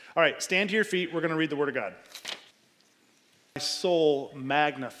All right, stand to your feet. We're going to read the Word of God. My soul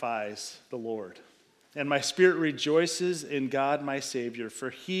magnifies the Lord, and my spirit rejoices in God my Savior, for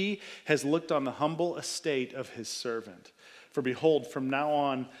he has looked on the humble estate of his servant. For behold, from now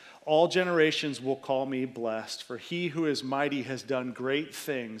on, all generations will call me blessed, for he who is mighty has done great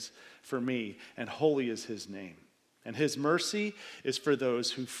things for me, and holy is his name. And his mercy is for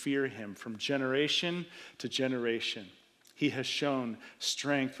those who fear him from generation to generation. He has shown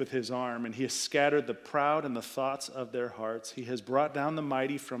strength with his arm, and he has scattered the proud in the thoughts of their hearts. He has brought down the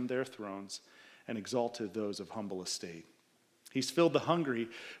mighty from their thrones and exalted those of humble estate. He's filled the hungry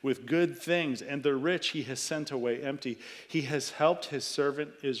with good things, and the rich he has sent away empty. He has helped his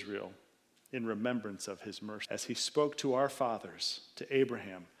servant Israel in remembrance of his mercy, as he spoke to our fathers, to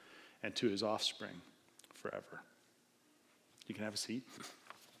Abraham, and to his offspring forever. You can have a seat.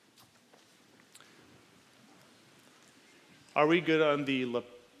 Are we good on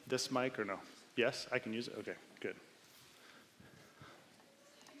this mic or no? Yes, I can use it? Okay, good.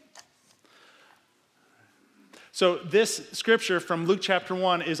 So this scripture from Luke chapter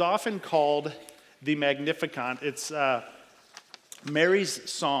 1 is often called the Magnificat. It's Mary's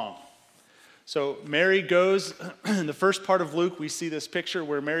song. So Mary goes, in the first part of Luke, we see this picture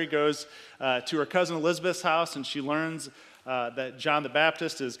where Mary goes to her cousin Elizabeth's house, and she learns that John the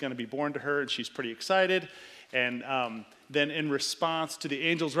Baptist is going to be born to her, and she's pretty excited. And then in response to the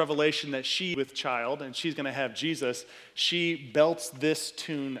angel's revelation that she with child, and she's going to have Jesus, she belts this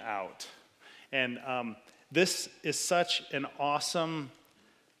tune out. And this is such an awesome,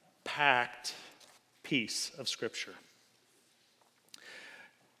 packed piece of Scripture.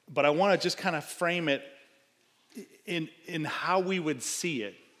 But I want to just kind of frame it in how we would see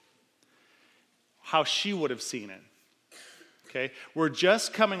it, how she would have seen it. Okay, we're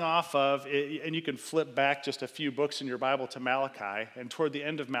just coming off of, and you can flip back just a few books in your Bible to Malachi, and toward the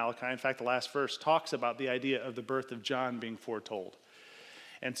end of Malachi, in fact, the last verse talks about the idea of the birth of John being foretold.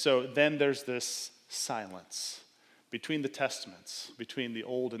 And so then there's this silence between the testaments, between the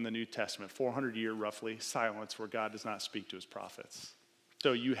Old and the New Testament, 400-year roughly silence where God does not speak to his prophets.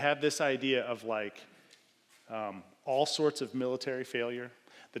 So you have this idea of like all sorts of military failure,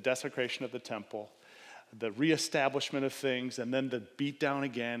 the desecration of the temple, the reestablishment of things, and then the beat down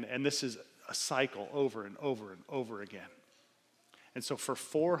again, and this is a cycle over and over and over again. And so for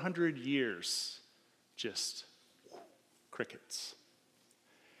 400 years, just crickets.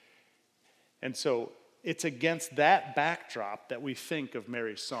 And so it's against that backdrop that we think of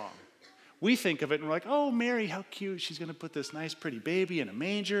Mary's song. We think of it and we're like, oh, Mary, how cute. She's going to put this nice, pretty baby in a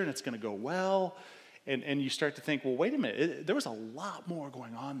manger, and it's going to go well. And you start to think, well, wait a minute. There was a lot more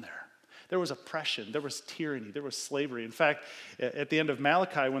going on there. There was oppression, there was tyranny, there was slavery. In fact, at the end of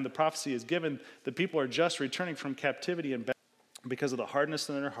Malachi, when the prophecy is given, the people are just returning from captivity, and because of the hardness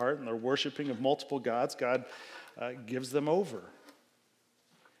in their heart and their worshiping of multiple gods, God gives them over.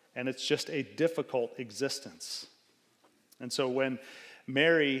 And it's just a difficult existence. And so when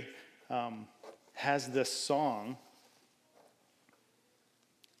Mary has this song,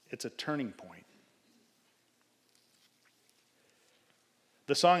 it's a turning point.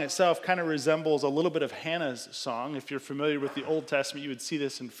 The song itself kind of resembles a little bit of Hannah's song. If you're familiar with the Old Testament, you would see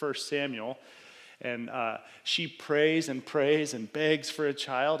this in 1 Samuel. And she prays and prays and begs for a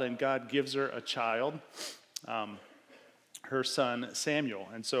child, and God gives her a child, her son Samuel.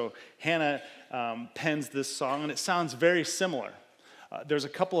 And so Hannah pens this song, and it sounds very similar. There's a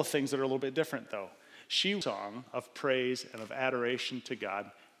couple of things that are a little bit different, though. She sang a song of praise and of adoration to God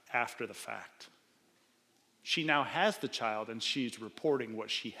after the fact. She now has the child, and she's reporting what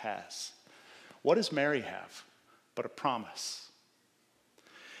she has. What does Mary have but a promise?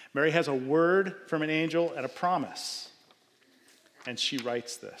 Mary has a word from an angel and a promise, and she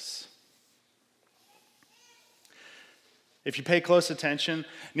writes this. If you pay close attention,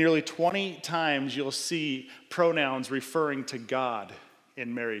 nearly 20 times you'll see pronouns referring to God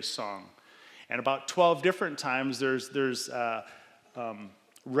in Mary's song. And about 12 different times there's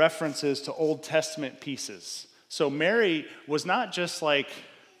references to Old Testament pieces. So Mary was not just like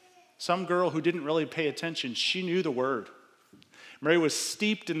some girl who didn't really pay attention. She knew the word. Mary was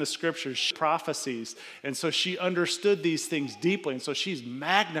steeped in the scriptures, prophecies, and so she understood these things deeply, and so she's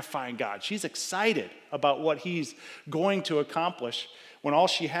magnifying God. She's excited about what he's going to accomplish when all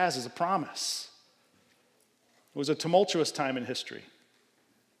she has is a promise. It was a tumultuous time in history.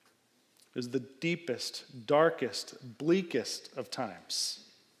 It was the deepest, darkest, bleakest of times.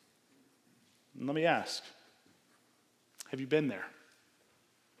 And let me ask, have you been there?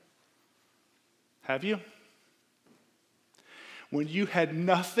 Have you? When you had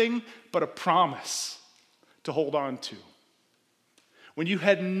nothing but a promise to hold on to. When you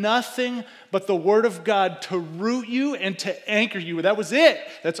had nothing but the Word of God to root you and to anchor you. That was it.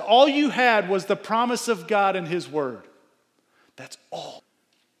 That's all you had was the promise of God and His Word. That's all.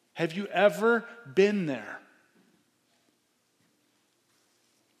 Have you ever been there?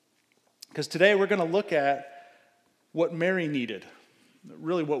 Because today we're going to look at what Mary needed,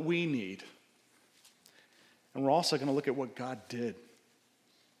 really what we need. And we're also going to look at what God did.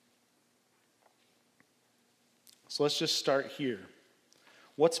 So let's just start here.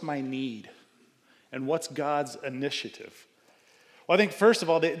 What's my need? And what's God's initiative? Well, I think first of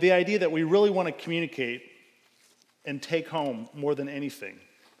all, the idea that we really want to communicate and take home more than anything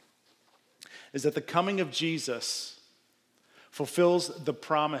is that the coming of Jesus fulfills the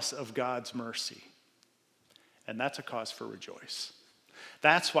promise of God's mercy. And that's a cause for rejoice.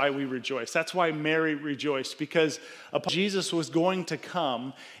 That's why we rejoice. That's why Mary rejoiced, because Jesus was going to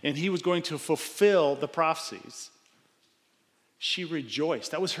come and he was going to fulfill the prophecies. She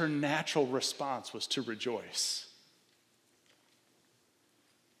rejoiced. That was her natural response, was to rejoice.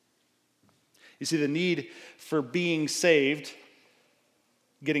 You see, the need for being saved,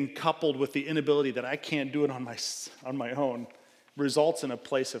 getting coupled with the inability that I can't do it on my own, results in a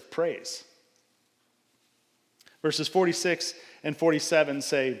place of praise. Verses 46 and 47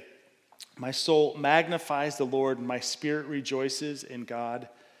 say, "My soul magnifies the Lord, and my spirit rejoices in God,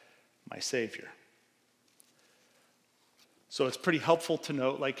 my Savior." So it's pretty helpful to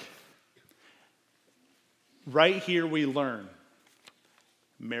note, right here we learn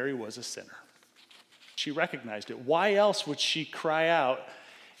Mary was a sinner. She recognized it. Why else would she cry out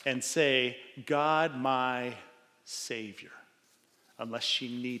and say, "God, my Savior," unless she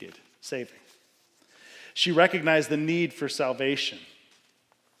needed saving? She recognized the need for salvation.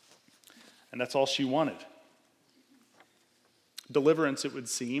 And that's all she wanted. Deliverance, it would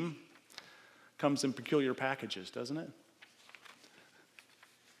seem, comes in peculiar packages, doesn't it?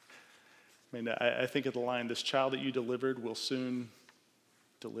 I mean, I think of the line, "This child that you delivered will soon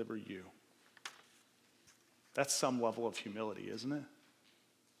deliver you." That's some level of humility, isn't it?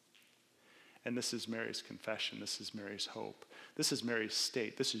 And this is Mary's confession. This is Mary's hope. This is Mary's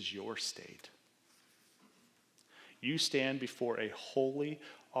state. This is your state. You stand before a holy,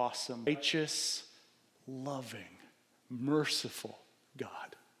 awesome, righteous, loving, merciful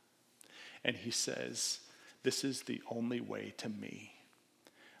God. And he says, this is the only way to me.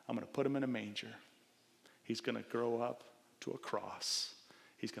 I'm going to put him in a manger. He's going to grow up to a cross.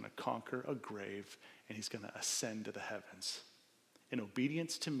 He's going to conquer a grave, and he's going to ascend to the heavens in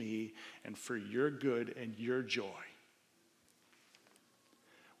obedience to me and for your good and your joy.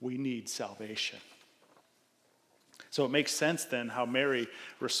 We need salvation. So it makes sense then how Mary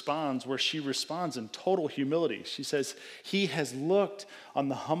responds, where she responds in total humility. She says, "He has looked on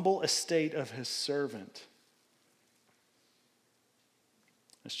the humble estate of his servant."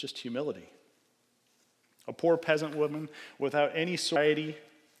 It's just humility. A poor peasant woman without any society,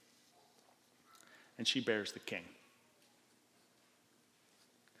 and she bears the king.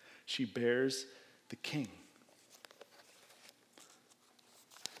 She bears the king.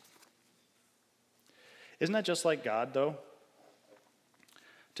 Isn't that just like God, though?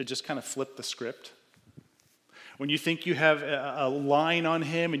 To just kind of flip the script. When you think you have a line on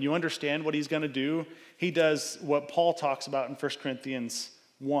him and you understand what he's going to do, he does what Paul talks about in 1 Corinthians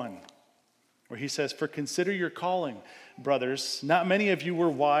 1, where he says, "For consider your calling, brothers. Not many of you were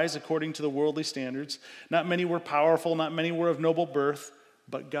wise according to the worldly standards. Not many were powerful. Not many were of noble birth.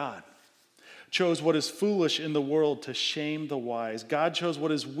 But God chose what is foolish in the world to shame the wise. God chose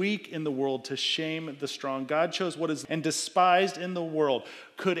what is weak in the world to shame the strong. God chose what is and despised in the world."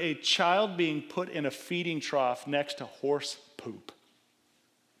 Could a child being put in a feeding trough next to horse poop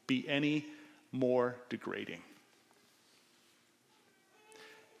be any more degrading?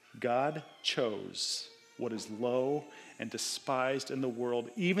 God chose what is low and despised in the world,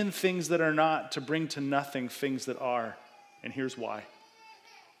 even things that are not, to bring to nothing things that are. And here's why.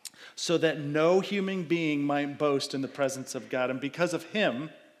 So that no human being might boast in the presence of God. And because of him,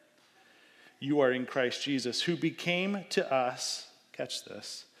 you are in Christ Jesus, who became to us, catch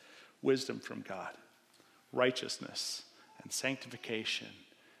this, wisdom from God, righteousness and sanctification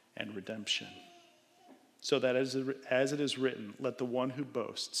and redemption. So that as it is written, let the one who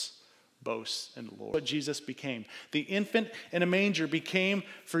boasts boast in the Lord. What Jesus became. The infant in a manger became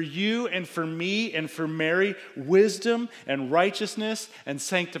for you and for me and for Mary wisdom and righteousness and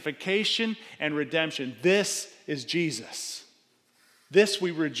sanctification and redemption. This is Jesus. This we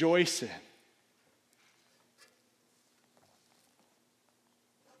rejoice in.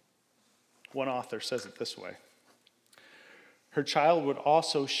 One author says it this way: her child would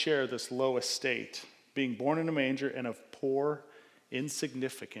also share this low estate, being born in a manger and of poor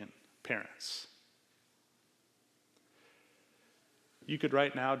insignificant parents. You could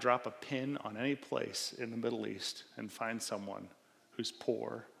right now drop a pin on any place in the Middle East and find someone who's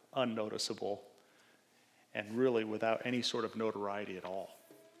poor, unnoticeable, and really without any sort of notoriety at all.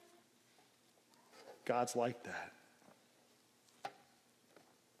 God's like that.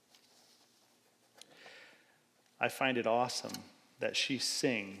 I find it awesome that she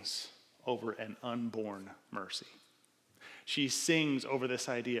sings over an unborn mercy. She sings over this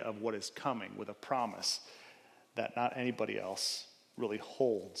idea of what is coming with a promise that not anybody else really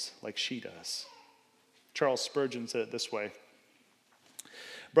holds like she does. Charles Spurgeon said it this way: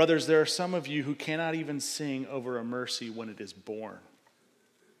 "Brothers, there are some of you who cannot even sing over a mercy when it is born.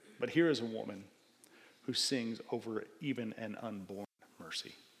 But here is a woman who sings over even an unborn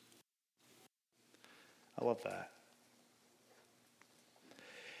mercy." I love that.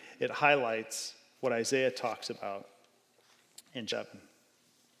 It highlights what Isaiah talks about in 7.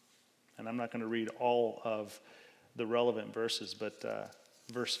 And I'm not going to read all of the relevant verses, but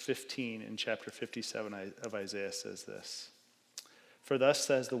verse 15 in chapter 57 of Isaiah says this: "For thus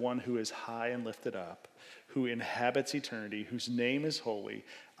says the one who is high and lifted up, who inhabits eternity, whose name is holy,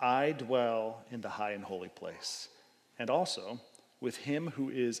 I dwell in the high and holy place, and also with him who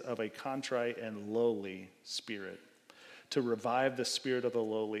is of a contrite and lowly spirit, to revive the spirit of the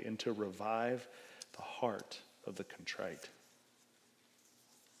lowly and to revive the heart of the contrite."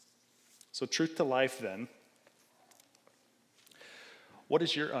 So, truth to life then, what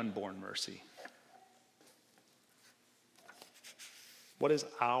is your unborn mercy? What is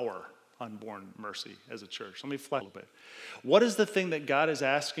our unborn mercy as a church? Let me flesh a little bit. What is the thing that God is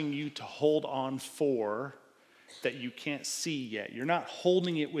asking you to hold on for that you can't see yet? You're not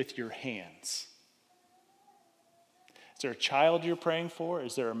holding it with your hands. Is there a child you're praying for?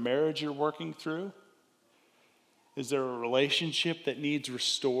 Is there a marriage you're working through? Is there a relationship that needs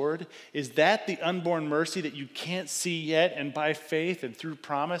restored? Is that the unborn mercy that you can't see yet, and by faith and through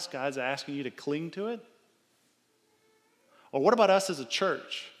promise, God's asking you to cling to it? Or what about us as a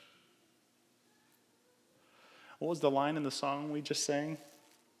church? What was the line in the song we just sang?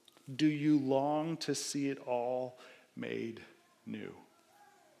 Do you long to see it all made new?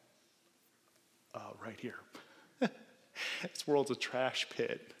 Right here. This world's a trash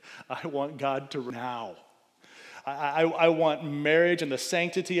pit. I want God to now. I want marriage and the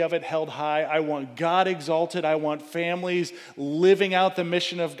sanctity of it held high. I want God exalted. I want families living out the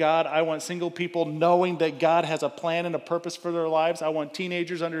mission of God. I want single people knowing that God has a plan and a purpose for their lives. I want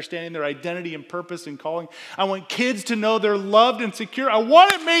teenagers understanding their identity and purpose and calling. I want kids to know they're loved and secure. I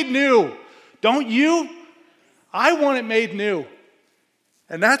want it made new. Don't you? I want it made new.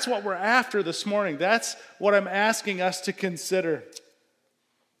 And that's what we're after this morning. That's what I'm asking us to consider.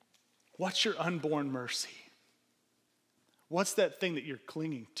 What's your unborn mercy? What's that thing that you're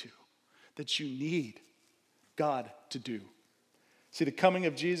clinging to, that you need God to do? See, the coming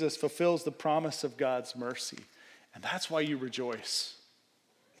of Jesus fulfills the promise of God's mercy, and that's why you rejoice.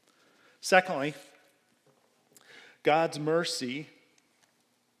 Secondly, God's mercy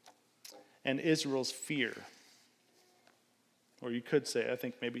and Israel's fear. Or you could say, I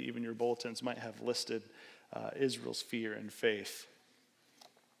think maybe even your bulletins might have listed Israel's fear and faith.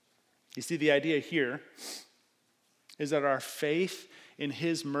 You see, the idea here is that our faith in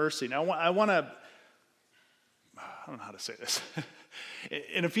his mercy. Now, I don't know how to say this.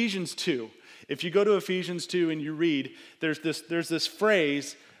 In Ephesians 2, if you go to Ephesians 2 and you read, there's this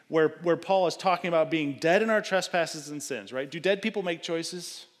phrase where Paul is talking about being dead in our trespasses and sins, right? Do dead people make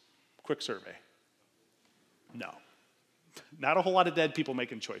choices? Quick survey. No. Not a whole lot of dead people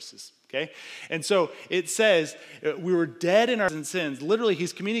making choices, okay? And so it says we were dead in our sins. Literally,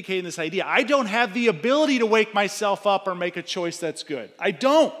 he's communicating this idea. I don't have the ability to wake myself up or make a choice that's good. I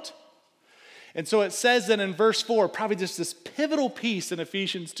don't. And so it says that in verse 4, probably just this pivotal piece in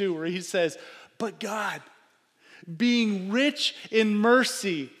Ephesians 2, where he says, but God, being rich in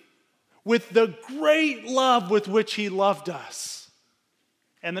mercy, with the great love with which he loved us.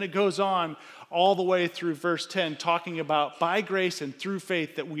 And then it goes on all the way through verse 10, talking about by grace and through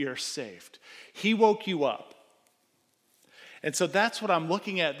faith that we are saved. He woke you up. And so that's what I'm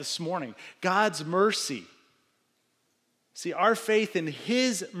looking at this morning. God's mercy. See, our faith in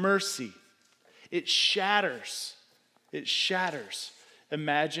his mercy, it shatters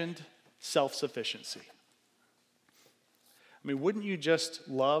imagined self-sufficiency. I mean, wouldn't you just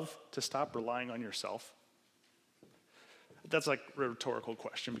love to stop relying on yourself? That's like a rhetorical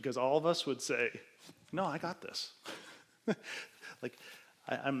question, because all of us would say, no, I got this.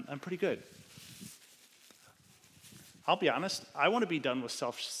 I'm pretty good. I'll be honest, I want to be done with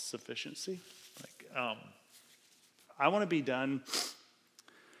self-sufficiency. I want to be done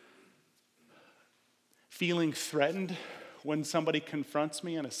feeling threatened when somebody confronts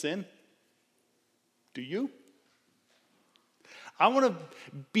me in a sin. Do you? I want to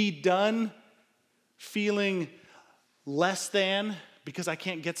be done feeling less than because I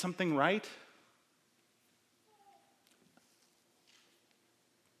can't get something right.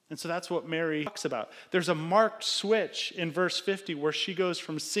 And so that's what Mary talks about. There's a marked switch in verse 50 where she goes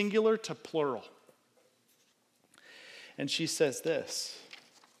from singular to plural. And she says this,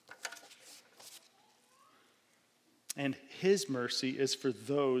 and his mercy is for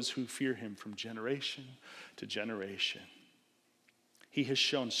those who fear him from generation to generation. He has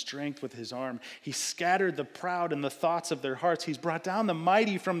shown strength with his arm. He scattered the proud in the thoughts of their hearts. He's brought down the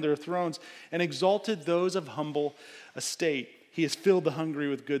mighty from their thrones and exalted those of humble estate. He has filled the hungry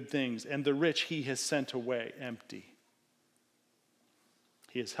with good things, and the rich he has sent away empty.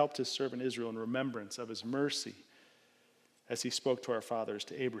 He has helped his servant Israel in remembrance of his mercy, as he spoke to our fathers,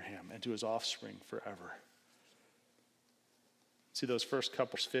 to Abraham, and to his offspring forever. See, those first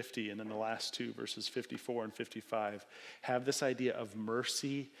couple, 50, and then the last two, verses 54 and 55, have this idea of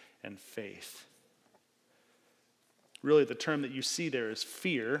mercy and faith. Really, the term that you see there is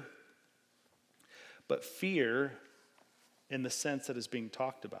fear, but fear, in the sense that is being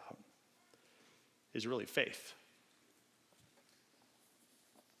talked about, is really faith.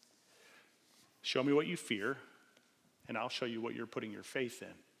 Show me what you fear, and I'll show you what you're putting your faith in.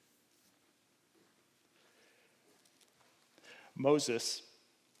 Moses,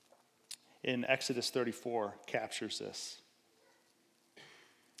 in Exodus 34, captures this.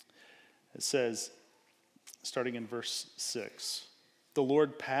 It says, starting in verse 6, the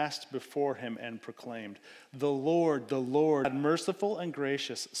Lord passed before him and proclaimed, the Lord, merciful and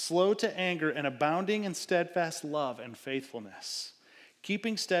gracious, slow to anger and abounding in steadfast love and faithfulness,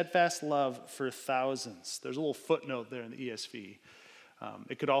 keeping steadfast love for thousands. There's a little footnote there in the ESV.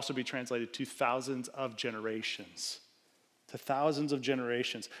 It could also be translated to thousands of generations. To thousands of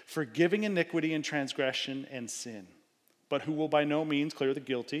generations, forgiving iniquity and transgression and sin, but who will by no means clear the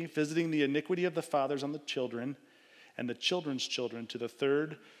guilty, visiting the iniquity of the fathers on the children, and the children's children to the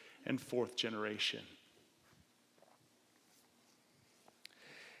third and fourth generation.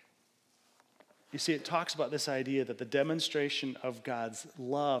 You see, it talks about this idea that the demonstration of God's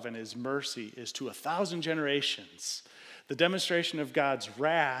love and his mercy is to 1,000 generations. The demonstration of God's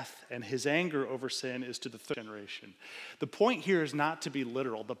wrath and his anger over sin is to the third generation. The point here is not to be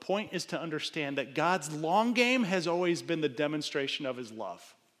literal. The point is to understand that God's long game has always been the demonstration of his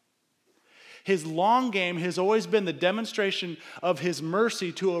love. His long game has always been the demonstration of his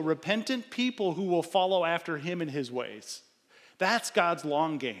mercy to a repentant people who will follow after him in his ways. That's God's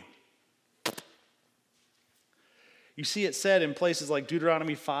long game. You see it said in places like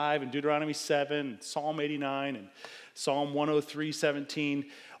Deuteronomy 5 and Deuteronomy 7, Psalm 89 and Psalm 103:17.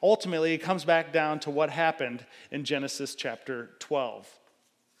 Ultimately, it comes back down to what happened in Genesis chapter 12,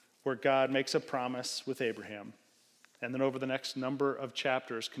 where God makes a promise with Abraham. And then over the next number of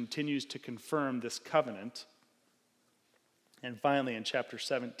chapters continues to confirm this covenant. And finally, in chapter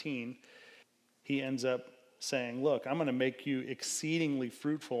 17, he ends up saying, look, I'm going to make you exceedingly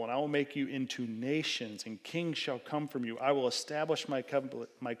fruitful, and I will make you into nations, and kings shall come from you. I will establish my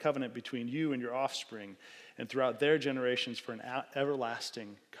covenant between you and your offspring, and throughout their generations for an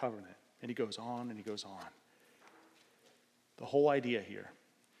everlasting covenant. And he goes on and he goes on. The whole idea here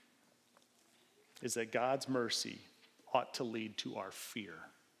is that God's mercy ought to lead to our fear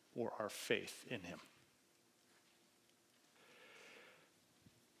or our faith in him.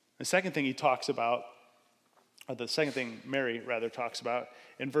 The second thing he talks about, or the second thing Mary rather talks about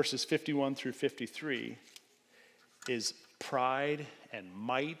in verses 51 through 53 is pride and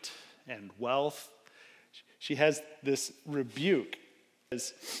might and wealth. She has this rebuke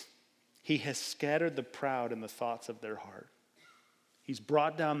as he has scattered the proud in the thoughts of their heart. He's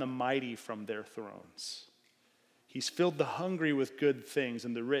brought down the mighty from their thrones. He's filled the hungry with good things,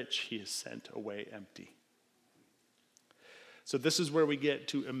 and the rich he has sent away empty. So this is where we get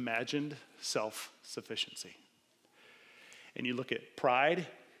to imagined self-sufficiency. And you look at pride,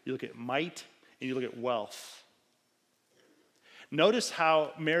 you look at might, and you look at wealth. Notice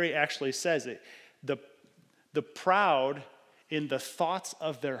how Mary actually says it. The proud in the thoughts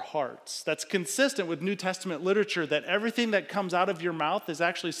of their hearts. That's consistent with New Testament literature, that everything that comes out of your mouth is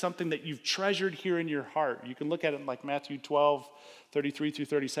actually something that you've treasured here in your heart. You can look at it like Matthew 12, 33 through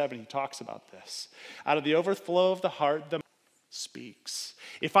 37. He talks about this. Out of the overflow of the heart, the mouth speaks.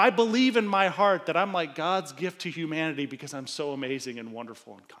 If I believe in my heart that I'm like God's gift to humanity because I'm so amazing and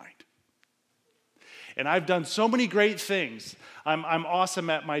wonderful and kind, And I've done so many great things. I'm awesome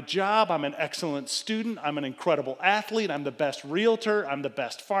at my job. I'm an excellent student. I'm an incredible athlete. I'm the best realtor. I'm the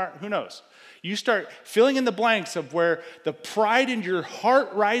best farmer. Who knows? You start filling in the blanks of where the pride in your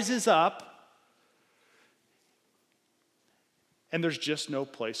heart rises up, and there's just no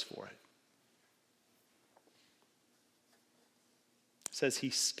place for it. It says he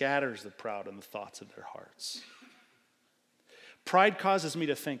scatters the proud in the thoughts of their hearts. Pride causes me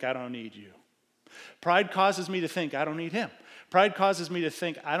to think I don't need you. Pride causes me to think I don't need him. Pride causes me to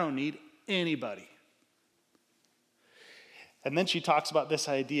think I don't need anybody. And then she talks about this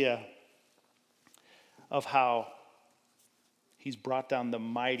idea of how he's brought down the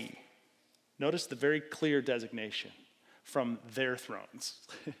mighty. Notice the very clear designation, from their thrones.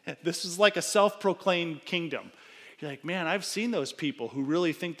 This is like a self-proclaimed kingdom. You're like, man, I've seen those people who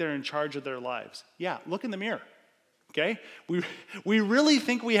really think they're in charge of their lives. Yeah, look in the mirror, okay? We really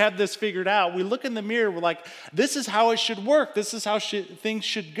think we have this figured out. We look in the mirror, we're like, this is how it should work. This is how things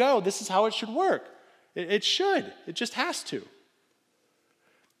should go. This is how it should work. It should. It just has to.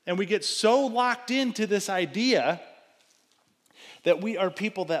 And we get so locked into this idea that we are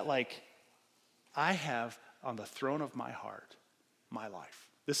people that I have on the throne of my heart, my life.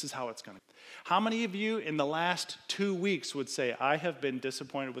 This is how it's going to be. How many of you in the last 2 weeks would say, I have been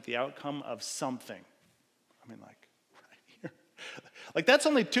disappointed with the outcome of something? I mean, right here. That's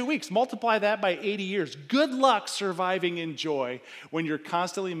only 2 weeks. Multiply that by 80 years. Good luck surviving in joy when you're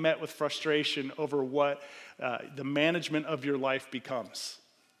constantly met with frustration over what the management of your life becomes.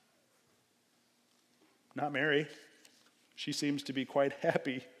 Not Mary. She seems to be quite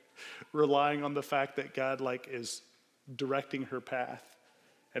happy, relying on the fact that God is directing her path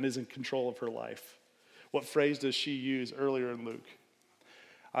and is in control of her life. What phrase does she use earlier in Luke?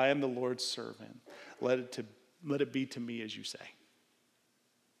 I am the Lord's servant. Let it be to me as you say.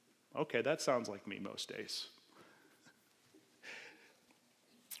 Okay, that sounds like me most days.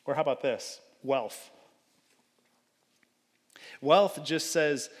 Or how about this? Wealth. Wealth just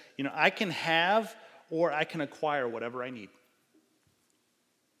says, I can have or I can acquire whatever I need.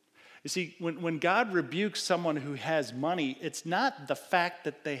 You see, when God rebukes someone who has money, it's not the fact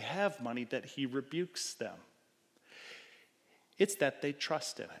that they have money that he rebukes them. It's that they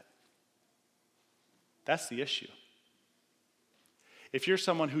trust in it. That's the issue. If you're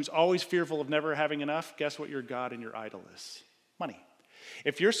someone who's always fearful of never having enough, guess what your God and your idol is? Money.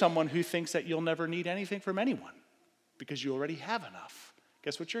 If you're someone who thinks that you'll never need anything from anyone because you already have enough,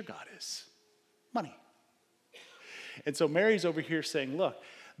 guess what your God is? Money. And so Mary's over here saying, look,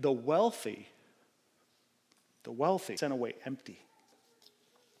 the wealthy sent away empty.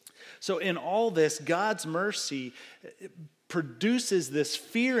 So in all this, God's mercy produces this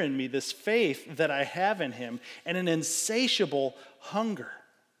fear in me, this faith that I have in him, and an insatiable hunger.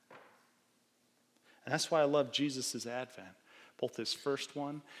 And that's why I love Jesus' advent, both his first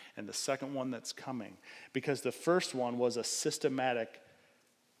one and the second one that's coming. Because the first one was a systematic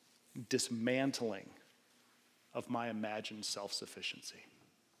dismantling of my imagined self-sufficiency.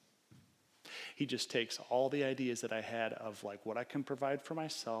 He just takes all the ideas that I had of what I can provide for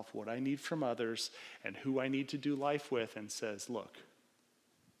myself, what I need from others, and who I need to do life with, and says, look,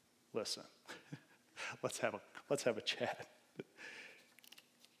 listen, let's have a chat. It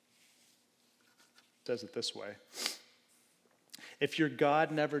says it this way. If your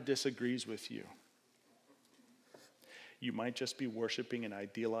God never disagrees with you, you might just be worshiping an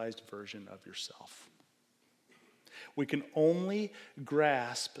idealized version of yourself. We can only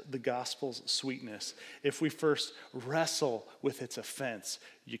grasp the gospel's sweetness if we first wrestle with its offense.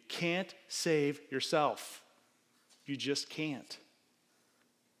 You can't save yourself. You just can't.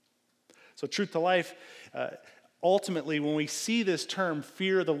 So truth to life, ultimately, when we see this term,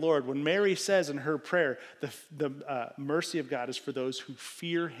 fear of the Lord, when Mary says in her prayer, the mercy of God is for those who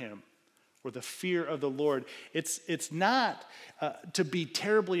fear him, or the fear of the Lord, it's not to be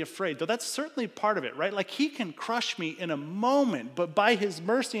terribly afraid, though that's certainly part of it, right? He can crush me in a moment, but by his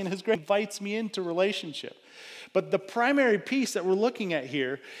mercy and his grace, he invites me into relationship. But the primary piece that we're looking at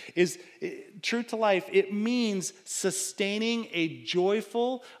here is, true to life, it means sustaining a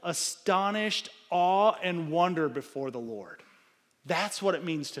joyful, astonished awe and wonder before the Lord. That's what it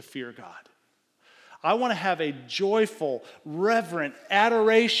means to fear God. I want to have a joyful, reverent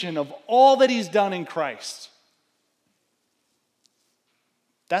adoration of all that he's done in Christ.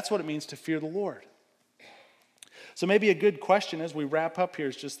 That's what it means to fear the Lord. So maybe a good question as we wrap up here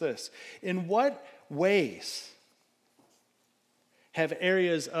is just this. In what ways have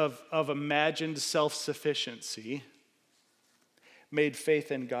areas of imagined self-sufficiency made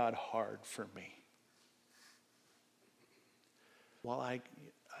faith in God hard for me? Well,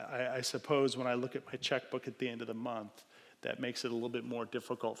 I suppose when I look at my checkbook at the end of the month, that makes it a little bit more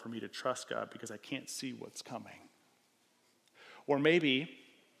difficult for me to trust God because I can't see what's coming. Or maybe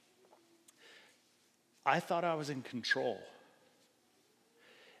I thought I was in control,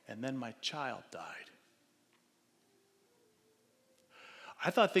 and then my child died.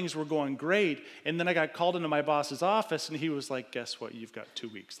 I thought things were going great, and then I got called into my boss's office, and he was like, guess what? You've got 2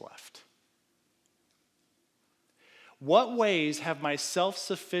 weeks left. What ways have my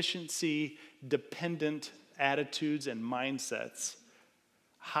self-sufficiency dependent attitudes and mindsets,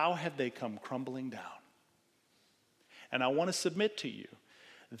 how have they come crumbling down? And I want to submit to you,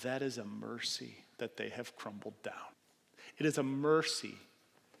 that is a mercy that they have crumbled down. It is a mercy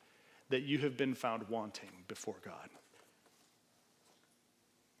that you have been found wanting before God.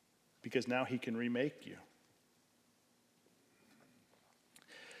 Because now he can remake you.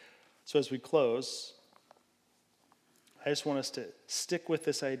 So as we close, I just want us to stick with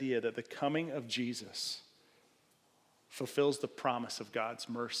this idea that the coming of Jesus fulfills the promise of God's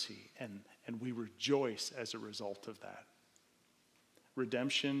mercy, and we rejoice as a result of that.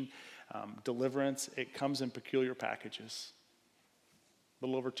 Redemption, deliverance, it comes in peculiar packages. A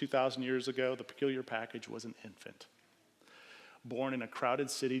little over 2,000 years ago, the peculiar package was an infant, born in a crowded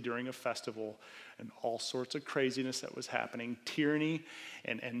city during a festival, and all sorts of craziness that was happening, tyranny,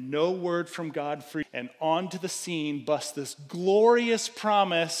 and no word from God free. And onto the scene busts this glorious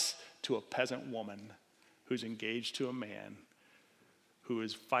promise to a peasant woman who's engaged to a man who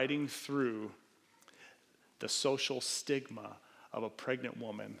is fighting through the social stigma of a pregnant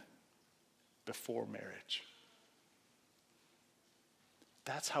woman before marriage.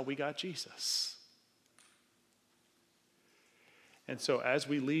 That's how we got Jesus. And so as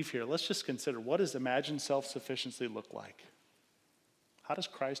we leave here, let's just consider, what does imagined self-sufficiency look like? How does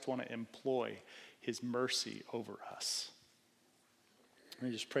Christ want to employ his mercy over us? Let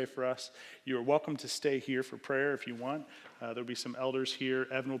me just pray for us. You are welcome to stay here for prayer if you want. There'll be some elders here.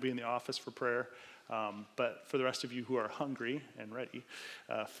 Evan will be in the office for prayer. But for the rest of you who are hungry and ready,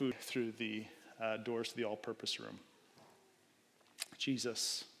 food through the doors to the all-purpose room.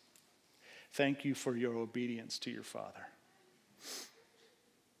 Jesus, thank you for your obedience to your Father.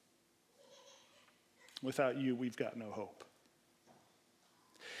 Without you, we've got no hope.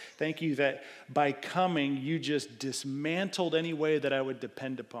 Thank you that by coming, you just dismantled any way that I would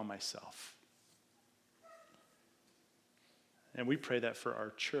depend upon myself. And we pray that for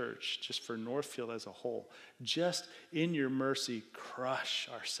our church, just for Northfield as a whole. Just in your mercy, crush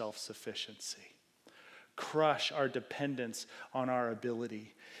our self-sufficiency. Crush our dependence on our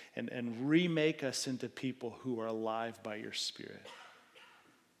ability. And remake us into people who are alive by your Spirit.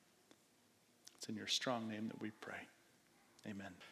 It's in your strong name that we pray. Amen.